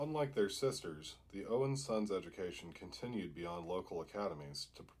Unlike their sisters, the Owen sons' education continued beyond local academies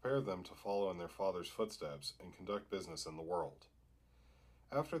to prepare them to follow in their father's footsteps and conduct business in the world.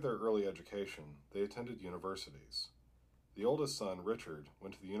 After their early education, they attended universities. The oldest son, Richard,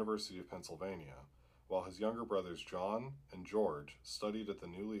 went to the University of Pennsylvania, while his younger brothers John and George studied at the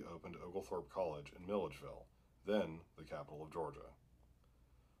newly opened Oglethorpe College in Milledgeville, then the capital of Georgia.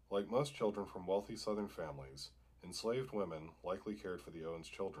 Like most children from wealthy Southern families, enslaved women likely cared for the Owens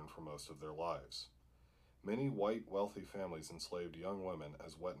children for most of their lives. Many white, wealthy families enslaved young women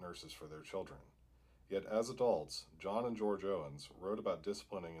as wet nurses for their children. Yet as adults, John and George Owens wrote about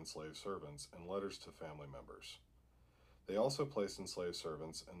disciplining enslaved servants in letters to family members. They also placed enslaved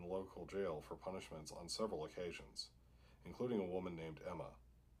servants in the local jail for punishments on several occasions, including a woman named Emma.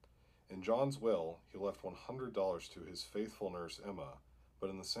 In John's will, he left $100 to his faithful nurse Emma, but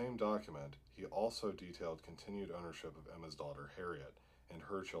in the same document, he also detailed continued ownership of Emma's daughter Harriet and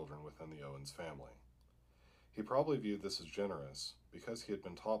her children within the Owens family. He probably viewed this as generous because he had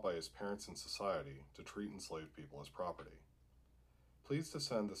been taught by his parents and society to treat enslaved people as property. Please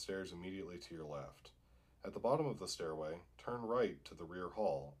descend the stairs immediately to your left. At the bottom of the stairway, turn right to the rear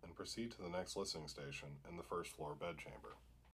hall and proceed to the next listening station in the first floor bedchamber.